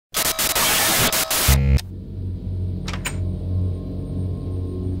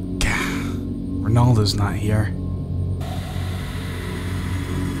Ronaldo's not here.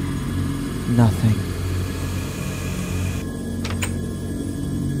 Nothing.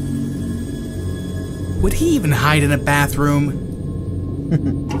 Would he even hide in a bathroom?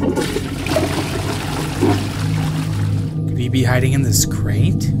 Could he be hiding in this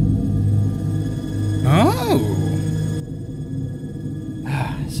crate? Oh!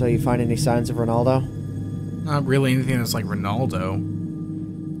 So you find any signs of Ronaldo? Not really anything that's like Ronaldo.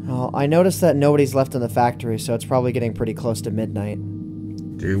 Well, I noticed that nobody's left in the factory, so it's probably getting pretty close to midnight.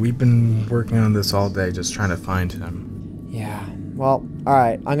 Dude, we've been working on this all day just trying to find him. Yeah. Well,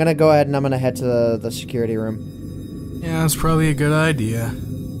 alright. I'm gonna go ahead and I'm gonna head to the security room. Yeah, that's probably a good idea.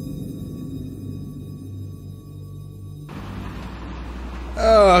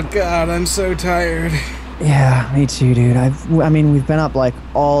 Oh god, I'm so tired. Yeah, me too, dude. I mean, we've been up like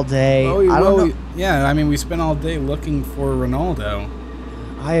all day. I don't know. Yeah, I mean, we spent all day looking for Ronaldo.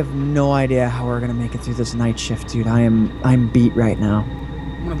 I have no idea how we're gonna make it through this night shift, dude. I'm beat right now.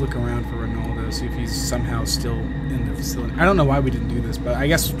 I'm gonna look around for Ronaldo, see if he's somehow still in the facility. I don't know why we didn't do this, but I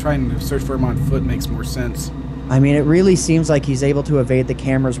guess trying to search for him on foot makes more sense. I mean, it really seems like he's able to evade the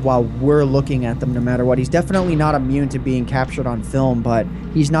cameras while we're looking at them no matter what. He's definitely not immune to being captured on film, but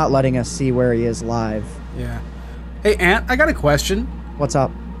he's not letting us see where he is live. Yeah. Hey, Ant, I got a question. What's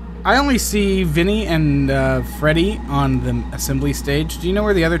up? I only see Vinnie and Freddy on the assembly stage. Do you know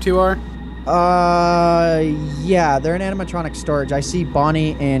where the other two are? Yeah, they're in animatronic storage. I see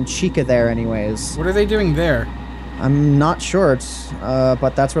Bonnie and Chica there anyways. What are they doing there? I'm not sure,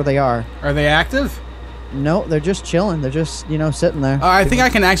 but that's where they are. Are they active? No, they're just chilling. They're just, you know, sitting there. I think I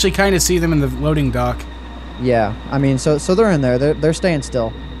can actually kind of see them in the loading dock. Yeah, I mean, so they're in there. They're staying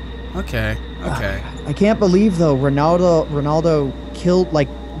still. Okay, okay. I can't believe, though, Ronaldo killed, like,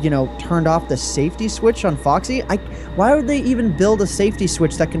 you know, turned off the safety switch on Foxy. Why would they even build a safety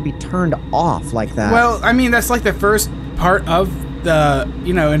switch that can be turned off like that? Well, I mean, that's like the first part of the,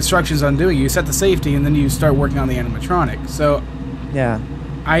 you know, instructions on doing it. You set the safety and then you start working on the animatronic. So, yeah.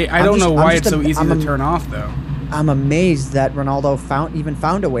 I don't know why it's so easy to turn off, though. I'm amazed that Ronaldo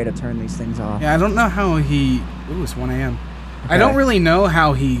found a way to turn these things off. Yeah, I don't know how he... Ooh, it's 1 a.m. Okay. I don't really know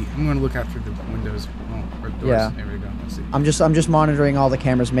how he... I'm going to look out through the windows. Or doors. Yeah. There we go. Let's see. I'm just monitoring all the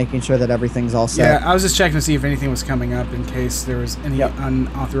cameras, making sure that everything's all set. Yeah, I was just checking to see if anything was coming up in case there was any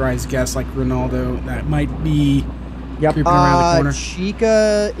unauthorized guests like Ronaldo that might be creeping around the corner.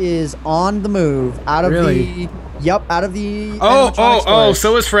 Chica is on the move. Out of the... Yep, out of the... Oh,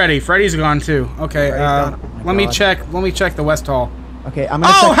 so is Freddy. Freddy's gone too. Okay, let me check the West Hall. Okay, I'm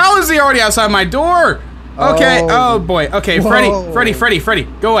gonna check. How is he already outside my door? Okay, oh boy. Okay, Whoa. Freddy.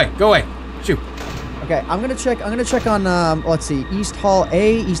 Go away. Shoot. Okay, I'm gonna check on, let's see, East Hall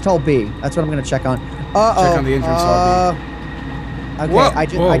A, East Hall B. That's what I'm gonna check on. Check on the entrance hall B.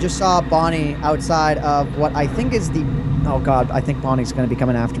 Okay, I just saw Bonnie outside of what I think is the... Oh god, I think Bonnie's gonna be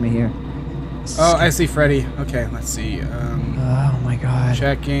coming after me here. Oh, I see Freddy. Okay, let's see. Oh my god.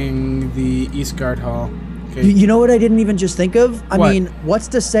 Checking the East Guard Hall. Okay. You know what I didn't even just think of? I What? mean, what's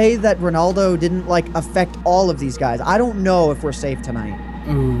to say that Ronaldo didn't, like, affect all of these guys? I don't know if we're safe tonight.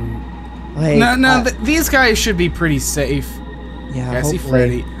 Ooh. Like, No, these guys should be pretty safe. Yeah, I see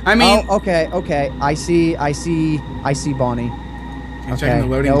hopefully. Freddy. I mean... Oh, okay. I see Bonnie. Okay, checking the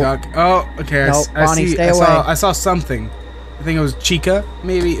loading dock. Oh, okay. Nope, Bonnie, stay away. I saw something. I think it was Chica.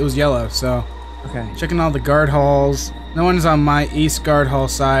 Maybe it was yellow. So, okay. Checking all the guard halls. No one's on my East Guard Hall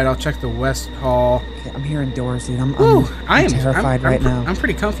side. I'll check the West Hall. Okay, I'm hearing doors, dude. I'm terrified right now. I'm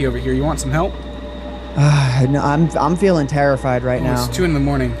pretty comfy over here. You want some help? No, I'm feeling terrified right now. It's 2 in the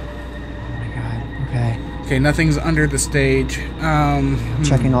morning. Oh my god. Okay. Okay, nothing's under the stage. I'm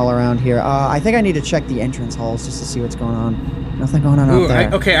checking all around here. I think I need to check the entrance halls just to see what's going on. Nothing going on out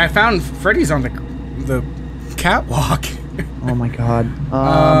there. I found Freddy's on the catwalk. Oh my god.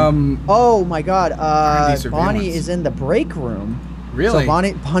 Oh my god. Bonnie is in the break room. Really?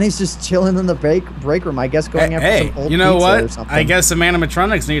 So Bonnie's just chilling in the break room. I guess going after some old you know pizza what? or something. I guess some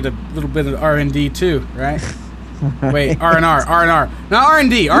animatronics need a little bit of R&D too, right? Wait, R&R. Now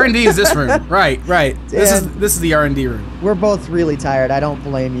R&D is this room. Right. This is the R&D room. We're both really tired. I don't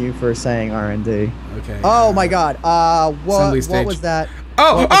blame you for saying R&D. Okay. Oh my god. What was that?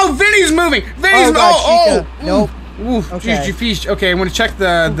 Oh, Vinnie's moving. Nope. Ooh, okay. Okay, I'm gonna check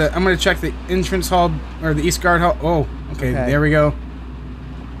the entrance hall or the East Guard Hall. Oh, okay. There we go.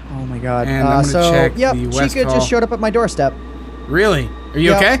 Oh my god. And I'm gonna check the West Chica Hall. just showed up at my doorstep. Really? Are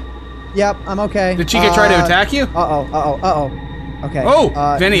you okay? Yep, I'm okay. Did Chica try to attack you? Okay.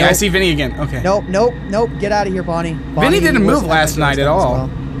 Oh, Vinnie, nope. I see Vinnie again. Okay. Nope. Get out of here, Bonnie. Vinnie didn't move last night at all.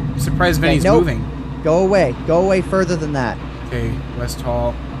 I'm surprised Vinnie's moving. Go away further than that. Okay, West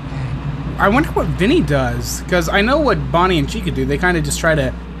Hall. I wonder what Vinnie does, because I know what Bonnie and Chica do. They kind of just try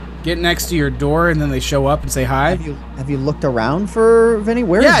to get next to your door, and then they show up and say hi. Have you looked around for Vinnie?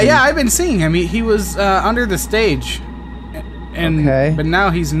 Where is he? Yeah, I've been seeing him. He was under the stage, and but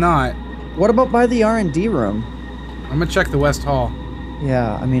now he's not. What about by the R&D room? I'm gonna check the West Hall.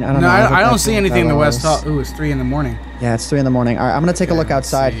 Yeah, I mean, I don't know. I don't see anything in the West Hall. Ooh, it's 3 in the morning. Yeah, it's 3 in the morning. All right, I'm gonna take a look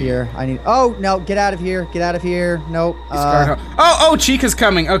outside here. I need. Oh no, get out of here! Get out of here! Nope. Oh, Chica's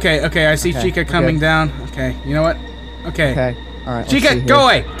coming. Okay, I see Chica coming down. Okay, you know what? Okay. Okay. All right. Chica, go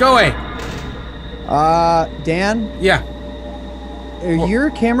away! Go away! Dan. Yeah. Are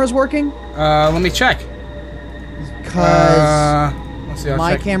your cameras working? Let me check. Cause let's see.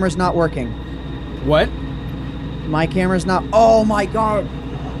 my camera's not working. What? My camera's not. Oh my god.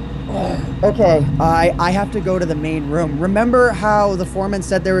 Okay, I have to go to the main room. Remember how the foreman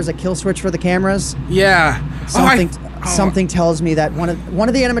said there was a kill switch for the cameras? Yeah. Something tells me that one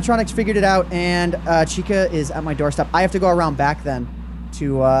of the animatronics figured it out, and Chica is at my doorstep. I have to go around back then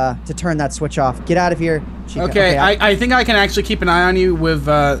to turn that switch off. Get out of here, Chica. Okay, I think I can actually keep an eye on you with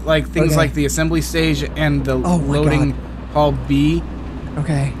like things like the assembly stage and the loading hall B.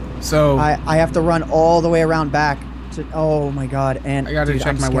 Okay. So I have to run all the way around back. Oh my god! And I gotta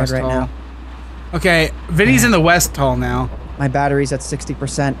check my West right Hall. now. Okay, Vinny's in the West Hall now. My battery's at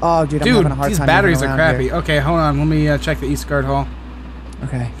 60%. Oh, dude, I'm having a hard time. These batteries are crappy. Here. Okay, hold on. Let me check the East Guard Hall.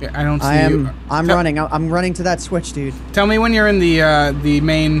 Okay. I don't see you. I'm running. I'm running to that switch, dude. Tell me when you're in the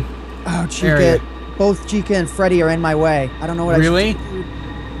main. Oh, Chica! Area. Both Chica and Freddy are in my way. I don't know what really? I should do.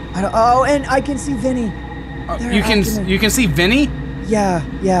 Oh, and I can see Vinnie. You can see Vinnie?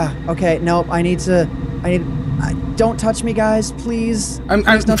 Yeah. Okay, nope. Don't touch me, guys, please. I'm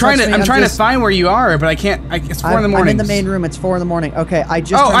trying to find where you are, but I can't. It's 4 in the morning. I'm in the main room. It's 4 in the morning. Okay, I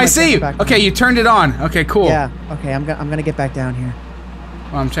just. Oh, I see you. Okay, you turned it on. Okay, cool. Yeah. Okay, I'm gonna get back down here.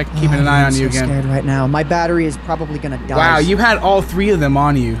 Well, I'm keeping an eye on you again. I'm scared right now. My battery is probably gonna die. Wow, you had all 3 of them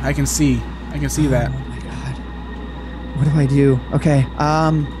on you. I can see that. Oh my god. What do I do? Okay.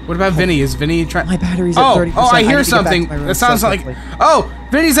 What about Vinnie? Is Vinnie trying? My battery's at 30%. Oh, I hear something. That sounds like. Oh,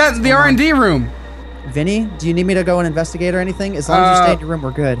 Vinnie's at the R&D room. Vinnie, do you need me to go and investigate or anything? As long as you stay in your room,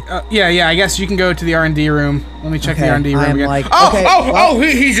 we're good. Yeah. I guess you can go to the R&D room. Let me check the R&D room again.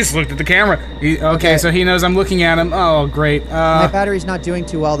 He just looked at the camera. Okay, so he knows I'm looking at him. Oh, great. My battery's not doing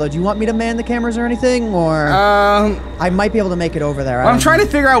too well, though. Do you want me to man the cameras or anything, or? I might be able to make it over there. I'm trying to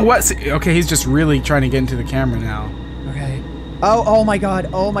figure out what's. Okay, he's just really trying to get into the camera now. Okay. Oh my god.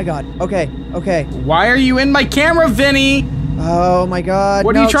 Okay. Why are you in my camera, Vinnie? Oh my god.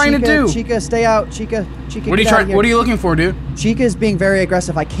 What are you trying to do? Chica, stay out. Chica, what are you looking for, dude? Chica is being very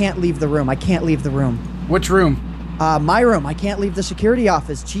aggressive. I can't leave the room. Which room? My room. I can't leave the security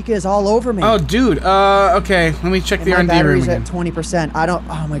office. Chica is all over me. Oh, dude. Okay. Let me check the R&D room again. My battery's at 20%.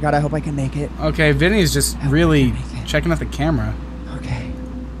 Oh my god, I hope I can make it. Okay, Vinny's just really checking out the camera. Okay.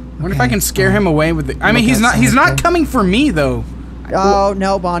 I wonder if I can scare him away with the. I mean, he's not coming for me though. Oh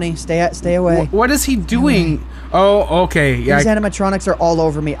no, Bonnie, stay away. What is he doing? Oh, okay. Yeah. These animatronics are all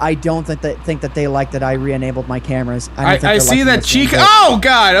over me. I don't think that they like that I re-enabled my cameras. I see that Chica. Oh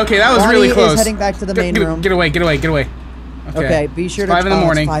God. Okay, that was really close. Bonnie is heading back to the main room. Get away. Okay. Be sure to. 5 in the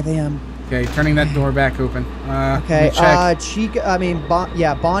morning. 5 a.m. Okay, turning that door back open. Okay. Chica. I mean,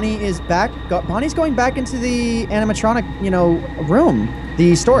 Bonnie is back. Bonnie's going back into the animatronic, room,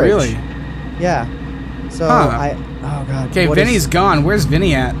 the storage. Really? Yeah. So Oh God. Okay, Vinny's gone. Where's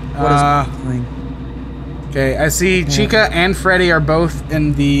Vinnie at? What is Bonnie doing? Okay, I see Chica and Freddy are both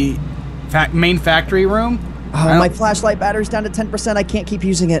in the main factory room. Oh, my flashlight battery's down to 10%. I can't keep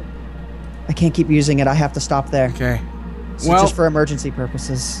using it. I have to stop there. Okay. So just for emergency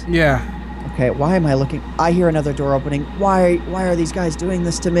purposes. Yeah. Okay, why am I looking? I hear another door opening. Why are these guys doing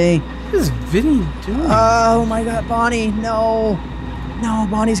this to me? What is Vinnie doing? Oh my god, Bonnie, no. No,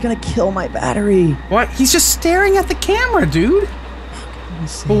 Bonnie's gonna kill my battery. What? He's just staring at the camera, dude.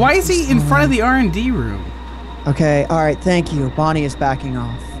 But why is he in front of the R&D room? Okay, alright, thank you. Bonnie is backing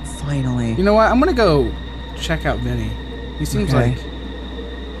off. Finally. You know what? I'm gonna go check out Vinnie. He seems like...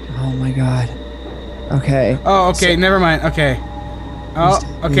 Oh my god. Okay. Oh, okay, never mind. Okay. Oh,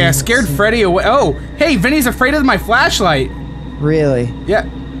 okay, I scared Freddy away. Oh, hey, Vinny's afraid of my flashlight. Really? Yeah.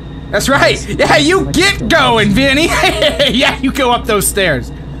 That's right. Yeah, you get going, Vinny. Yeah, you go up those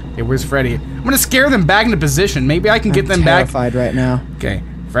stairs. Okay, where's Freddy? I'm gonna scare them back into position. Maybe I can get them back. I'm terrified right now. Okay,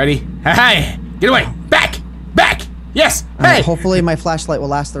 Freddy. Hey, get away. Back. Yes. Hey. Hopefully my flashlight will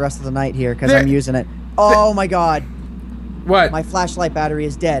last the rest of the night here because I'm using it. Oh my god. What? My flashlight battery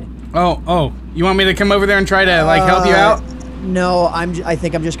is dead. Oh. You want me to come over there and try to like help you out? No, I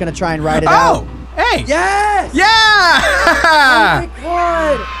think I'm just gonna try and ride it out. Hey. Yes. Yeah. Oh my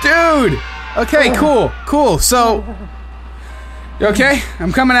god. Dude. Okay, cool. So, you okay?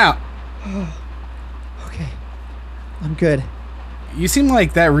 I'm coming out. Okay. I'm good. You seem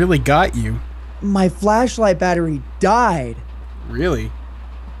like that really got you. My flashlight battery died. Really?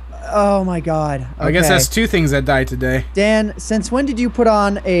 Oh my god. Okay. I guess that's 2 things that died today. Dan, since when did you put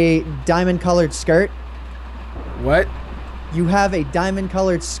on a diamond-colored skirt? What? You have a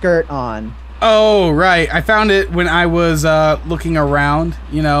diamond-colored skirt on. Oh, right. I found it when I was looking around,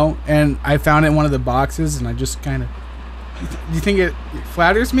 you know, and I found it in one of the boxes, and I just kind of... Do you think it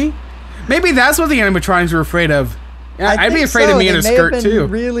flatters me? Maybe that's what the animatronics were afraid of. Yeah, I'd be afraid of me in a skirt, too.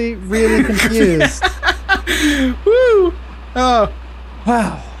 Really, really confused. Woo! Oh.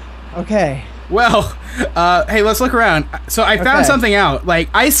 Wow. Okay. Well, hey, let's look around. So I found something out. Like,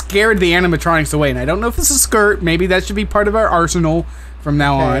 I scared the animatronics away, and I don't know if it's a skirt. Maybe that should be part of our arsenal from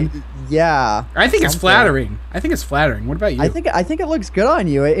now on. Yeah. I think it's flattering. I think it's flattering. What about you? I think it looks good on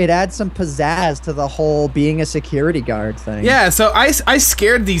you. It adds some pizzazz to the whole being a security guard thing. Yeah, so I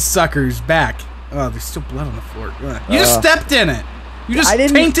scared these suckers back. Oh, there's still blood on the floor. You just stepped in it. You just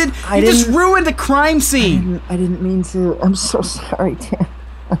tainted. You just ruined the crime scene. I didn't mean to. I'm so sorry, Dan.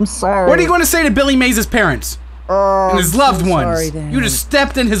 I'm sorry. What are you going to say to Billy Mays' parents and his loved ones? Sorry, Dan. You just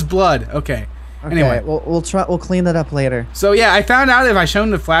stepped in his blood. Okay. Anyway, we'll clean that up later. So yeah, I found out if I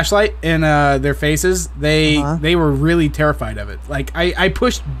shone the flashlight in their faces, they were really terrified of it. Like I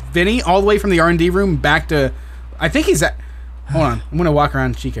pushed Vinnie all the way from the R&D room back to, I think he's at. Hold on, I'm gonna walk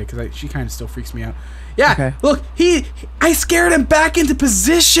around Chica because she kind of still freaks me out. Yeah, okay. Look, I scared him back into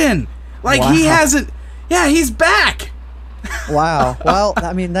position. Like he hasn't. Yeah, he's back. Wow. Well,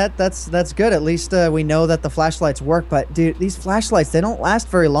 I mean that's good. At least we know that the flashlights work. But dude, these flashlights, they don't last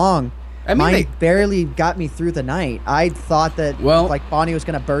very long. I mean, mine barely got me through the night. I thought that like Bonnie was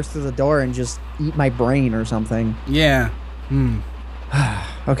gonna burst through the door and just eat my brain or something. Yeah.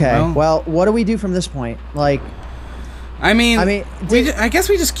 Okay. Well, what do we do from this point? Like, I guess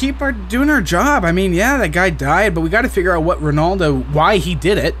we just keep doing our job. I mean, yeah, that guy died, but we got to figure out why he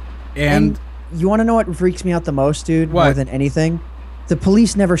did it. And you want to know what freaks me out the most, dude? What? More than anything, the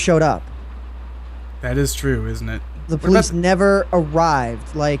police never showed up. That is true, isn't it? The police never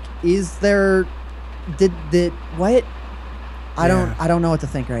arrived. Like, is there? Did what? I don't know what to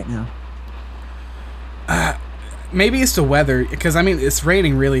think right now. Maybe it's the weather, because I mean it's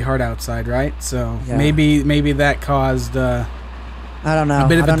raining really hard outside, right? So maybe that caused I don't know. A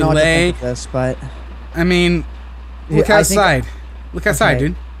bit of a delay. What to think of this, but I mean, look outside. Look outside,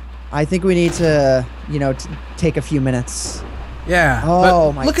 dude. I think we need to, take a few minutes. Yeah.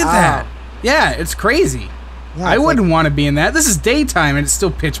 Oh my God. Look at that. Yeah, it's crazy. Yeah, I wouldn't want to be in that. This is daytime and it's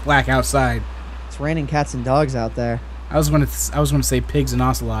still pitch black outside. It's raining cats and dogs out there. I was going to say pigs and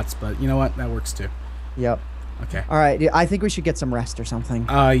ocelots, but you know what? That works too. Yep. Okay. All right. I think we should get some rest or something.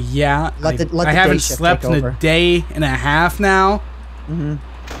 Yeah. Let the I haven't slept in a day and a half now.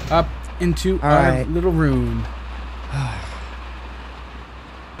 Up into our little room.